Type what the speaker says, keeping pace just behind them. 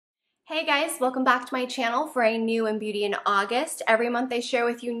Hey guys, welcome back to my channel for a new in beauty in August. Every month I share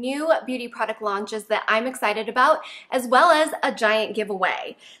with you new beauty product launches that I'm excited about, as well as a giant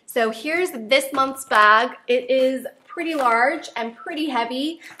giveaway. So here's this month's bag. It is pretty large and pretty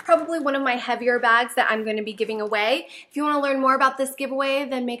heavy, probably one of my heavier bags that I'm going to be giving away. If you want to learn more about this giveaway,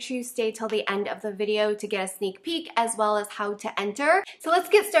 then make sure you stay till the end of the video to get a sneak peek as well as how to enter. So let's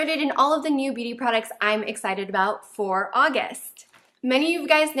get started in all of the new beauty products I'm excited about for August. Many of you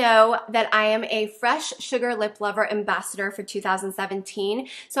guys know that I am a Fresh Sugar Lip Lover ambassador for 2017,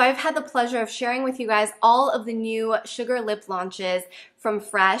 so I've had the pleasure of sharing with you guys all of the new sugar lip launches from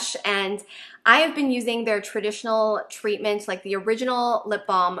Fresh, and I have been using their traditional treatment, like the original lip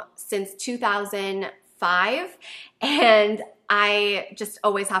balm, since 2005, and I just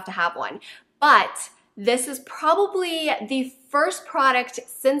always have to have one. But this is probably the first product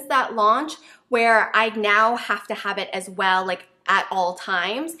since that launch where I now have to have it as well, like at all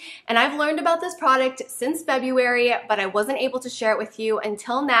times. And I've learned about this product since February, but I wasn't able to share it with you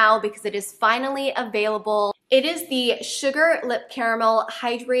until now because it is finally available. It is the Sugar Lip Caramel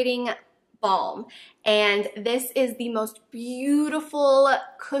Hydrating Balm, and this is the most beautiful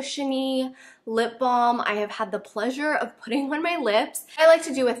cushiony lip balm I have had the pleasure of putting on my lips. What I like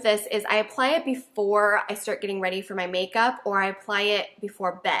to do with this is I apply it before I start getting ready for my makeup, or I apply it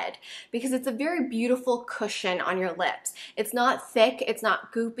before bed, because it's a very beautiful cushion on your lips. It's not thick, it's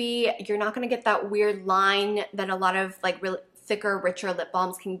not goopy, you're not going to get that weird line that a lot of like really thicker, richer lip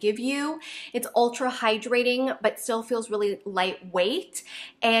balms can give you. It's ultra hydrating, but still feels really lightweight,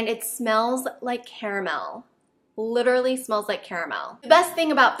 and it smells like caramel. Literally smells like caramel. The best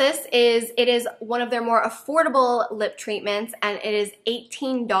thing about this is it is one of their more affordable lip treatments, and it is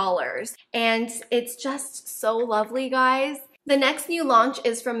 $18, and it's just so lovely, guys. The next new launch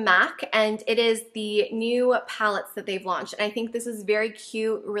is from MAC, and it is the new palettes that they've launched. And I think this is very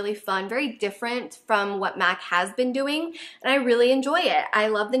cute, really fun, very different from what MAC has been doing, and I really enjoy it. I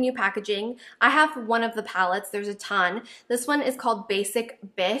love the new packaging. I have one of the palettes. There's a ton. This one is called Basic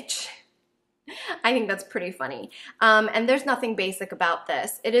Bitch. I think that's pretty funny. And there's nothing basic about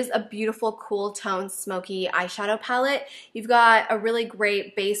this. It is a beautiful, cool tone, smoky eyeshadow palette. You've got a really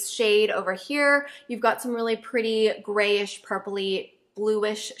great base shade over here. You've got some really pretty grayish, purpley,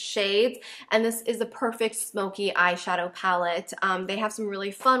 bluish shades, and this is a perfect smoky eyeshadow palette. They have some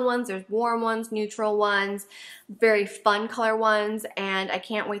really fun ones. There's warm ones, neutral ones, very fun color ones, and I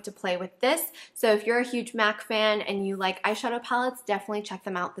can't wait to play with this. So if you're a huge MAC fan and you like eyeshadow palettes, definitely check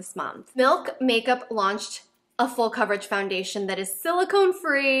them out this month. Milk Makeup launched a full coverage foundation that is silicone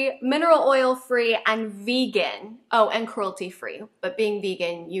free, mineral oil free, and vegan. Oh, and cruelty free. But being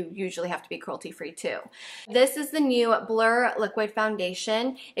vegan, you usually have to be cruelty free too. This is the new Blur Liquid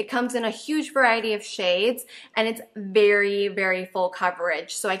Foundation. It comes in a huge variety of shades, and it's very, very full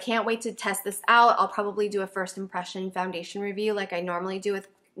coverage. So I can't wait to test this out. I'll probably do a first impression foundation review like I normally do with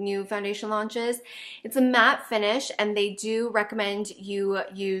new foundation launches. It's a matte finish, and they do recommend you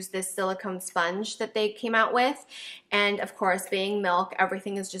use this silicone sponge that they came out with. And of course, being Milk,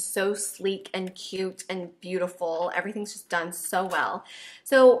 everything is just so sleek and cute and beautiful. Everything's just done so well.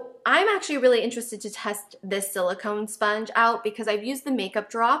 So I'm actually really interested to test this silicone sponge out because I've used the makeup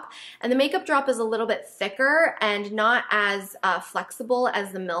drop, and the makeup drop is a little bit thicker and not as flexible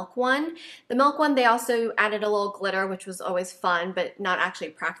as the Milk one. The Milk one, they also added a little glitter, which was always fun, but not actually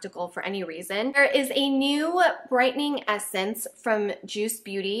practical for any reason. There is a new brightening essence from Juice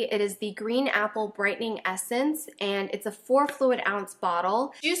Beauty. It is the Green Apple Brightening Essence, and it's a 4 fluid ounce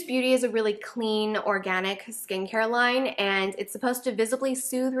bottle. Juice Beauty is a really clean, organic skincare line, and it's supposed to visibly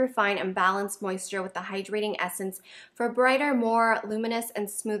soothe, refine, and balance moisture with the hydrating essence for a brighter, more luminous, and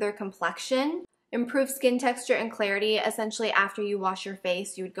smoother complexion. Improve skin texture and clarity. Essentially, after you wash your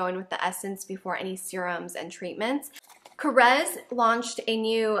face, you would go in with the essence before any serums and treatments. Carez launched a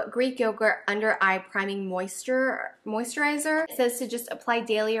new Greek yogurt under eye priming moisturizer. It says to just apply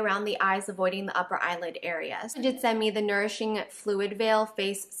daily around the eyes, avoiding the upper eyelid areas. It did send me the Nourishing Fluid Veil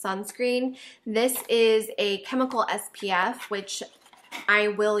Face Sunscreen. This is a chemical SPF, which I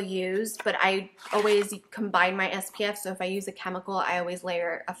will use, but I always combine my SPF, so if I use a chemical, I always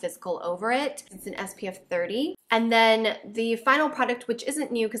layer a physical over it. It's an SPF 30. And then the final product, which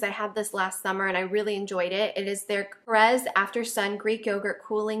isn't new because I had this last summer and I really enjoyed it, it is their Carez After Sun Greek Yogurt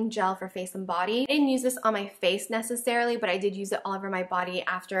Cooling Gel for Face and Body. I didn't use this on my face necessarily, but I did use it all over my body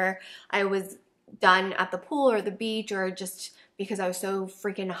after I was done at the pool or the beach or just because I was so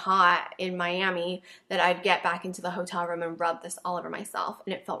freaking hot in Miami that I'd get back into the hotel room and rub this all over myself,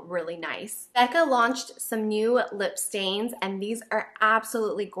 and it felt really nice. Becca launched some new lip stains, and these are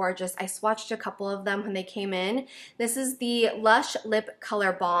absolutely gorgeous. I swatched a couple of them when they came in. This is the Lush Lip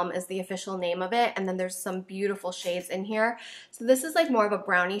Color Balm is the official name of it, and then there's some beautiful shades in here. So this is like more of a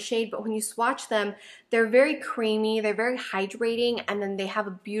brownie shade, but when you swatch them, they're very creamy, they're very hydrating, and then they have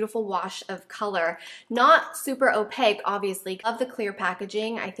a beautiful wash of color. Not super opaque, obviously. Love the clear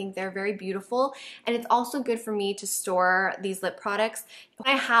packaging. I think they're very beautiful, and it's also good for me to store these lip products.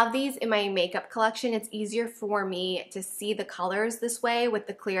 When I have these in my makeup collection, it's easier for me to see the colors this way with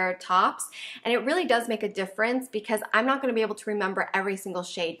the clear tops, and it really does make a difference because I'm not going to be able to remember every single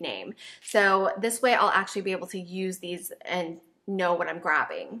shade name. So this way I'll actually be able to use these and know what I'm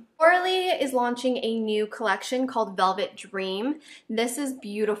grabbing. Orly is launching a new collection called Velvet Dream. This is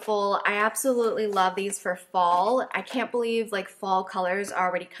beautiful. I absolutely love these for fall. I can't believe like fall colors are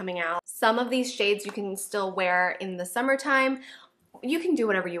already coming out. Some of these shades you can still wear in the summertime. You can do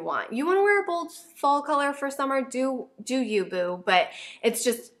whatever you want. You want to wear a bold fall color for summer? Do you, boo. But it's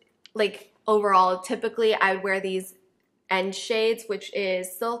just like overall, typically I would wear these end shades, which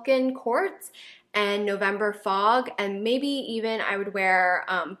is Silken Quartz and November Fog, and maybe even I would wear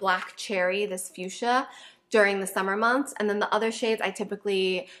Black Cherry, this fuchsia, during the summer months, and then the other shades I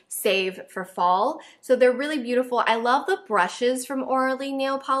typically save for fall. So they're really beautiful. I love the brushes from Orly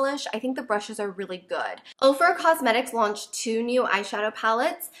Nail Polish. I think the brushes are really good. Ofra Cosmetics launched 2 new eyeshadow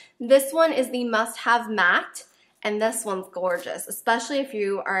palettes. This one is the Must Have Matte, and this one's gorgeous, especially if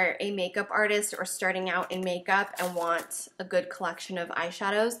you are a makeup artist or starting out in makeup and want a good collection of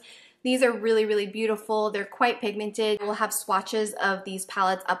eyeshadows. These are really, really beautiful. They're quite pigmented. We'll have swatches of these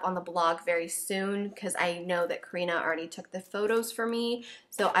palettes up on the blog very soon because I know that Karina already took the photos for me.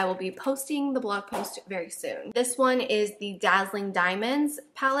 So I will be posting the blog post very soon. This one is the Dazzling Diamonds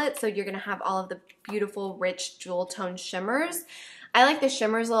palette. So you're going to have all of the beautiful, rich jewel tone shimmers. I like the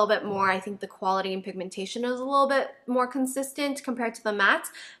shimmers a little bit more. I think the quality and pigmentation is a little bit more consistent compared to the mattes,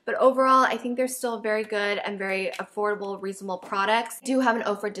 but overall I think they're still very good and very affordable, reasonable products. I do have an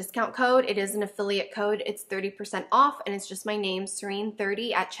Ofra discount code. It is an affiliate code. It's 30% off, and it's just my name,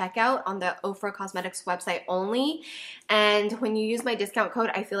 Serein30, at checkout on the Ofra Cosmetics website only. And when you use my discount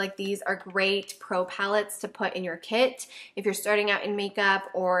code, I feel like these are great pro palettes to put in your kit if you're starting out in makeup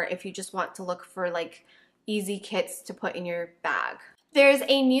or if you just want to look for like easy kits to put in your bag. There's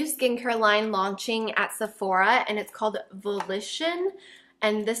a new skincare line launching at Sephora, and it's called Volition.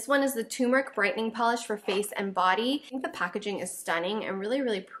 And this one is the Turmeric Brightening Polish for face and body. I think the packaging is stunning and really,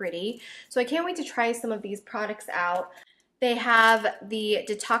 really pretty. So I can't wait to try some of these products out. They have the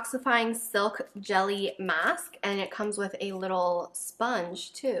Detoxifying Silk Jelly Mask, and it comes with a little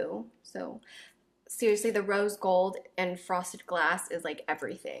sponge too. So seriously, the rose gold and frosted glass is like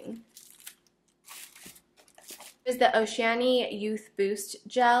everything. Is the Oceani Youth Boost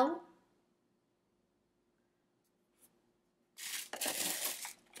Gel.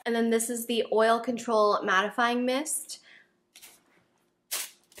 And then this is the Oil Control Mattifying Mist.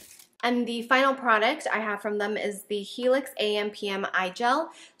 And the final product I have from them is the Helix AM/PM Eye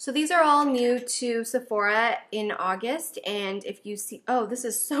Gel. So these are all new to Sephora in August. And if you see, oh, this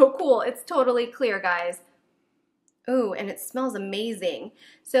is so cool. It's totally clear, guys. Ooh, and it smells amazing.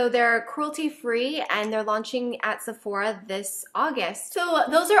 So they're cruelty-free, and they're launching at Sephora this August. So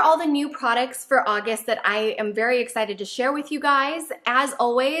those are all the new products for August that I am very excited to share with you guys. As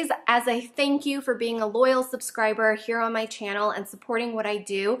always, as a thank you for being a loyal subscriber here on my channel and supporting what I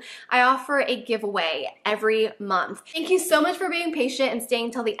do, I offer a giveaway every month. Thank you so much for being patient and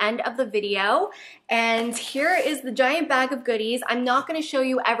staying till the end of the video. And here is the giant bag of goodies. I'm not going to show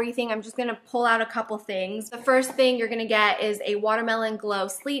you everything. I'm just going to pull out a couple things. The first thing you're going to get is a Watermelon Glow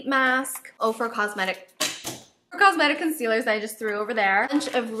Sleep Mask. Ofra Cosmetic concealers that I just threw over there. A bunch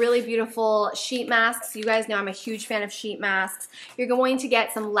of really beautiful sheet masks. You guys know I'm a huge fan of sheet masks. You're going to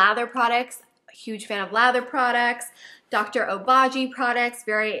get some lather products. A huge fan of lather products. Dr. Obagi products,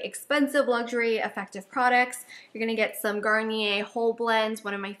 very expensive, luxury, effective products. You're gonna get some Garnier Whole Blends,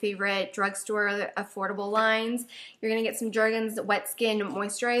 one of my favorite drugstore affordable lines. You're gonna get some Jergens Wet Skin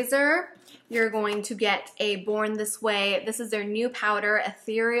Moisturizer. You're going to get a Born This Way. This is their new powder,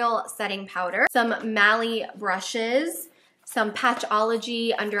 Ethereal Setting Powder. Some Mally brushes. Some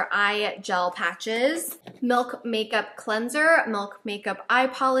Patchology Under Eye Gel Patches. Milk Makeup Cleanser, Milk Makeup Eye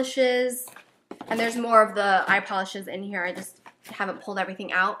Polishes. And there's more of the eye polishes in here. I just haven't pulled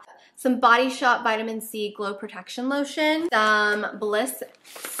everything out. Some Body Shop Vitamin C Glow Protection Lotion. Some Bliss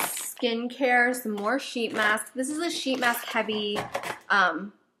Skincare. Some more sheet masks. This is a sheet mask heavy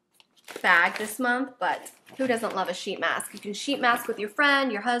bag this month, but who doesn't love a sheet mask? You can sheet mask with your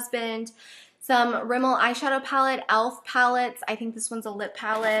friend, your husband. Some Rimmel eyeshadow palette, e.l.f. palettes. I think this one's a lip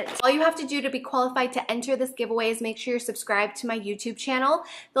palette. All you have to do to be qualified to enter this giveaway is make sure you're subscribed to my YouTube channel.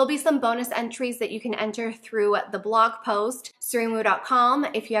 There'll be some bonus entries that you can enter through the blog post, sereinwu.com.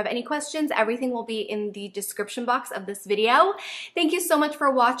 If you have any questions, everything will be in the description box of this video. Thank you so much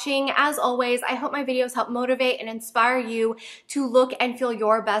for watching. As always, I hope my videos help motivate and inspire you to look and feel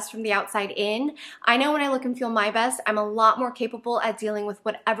your best from the outside in. I know when I look and feel my best, I'm a lot more capable at dealing with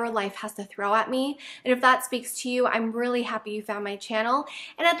whatever life has to throw at me. And if that speaks to you, I'm really happy you found my channel.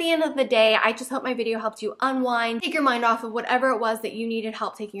 And at the end of the day, I just hope my video helped you unwind, take your mind off of whatever it was that you needed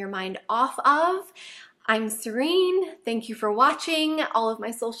help taking your mind off of. I'm Serein. Thank you for watching. All of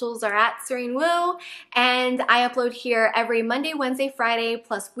my socials are at SereinWu, and I upload here every Monday, Wednesday, Friday,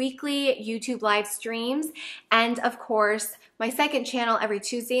 plus weekly YouTube live streams. And of course, my second channel every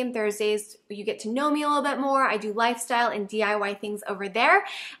Tuesday and Thursdays, you get to know me a little bit more. I do lifestyle and DIY things over there,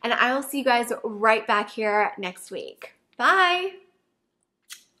 and I will see you guys right back here next week. Bye!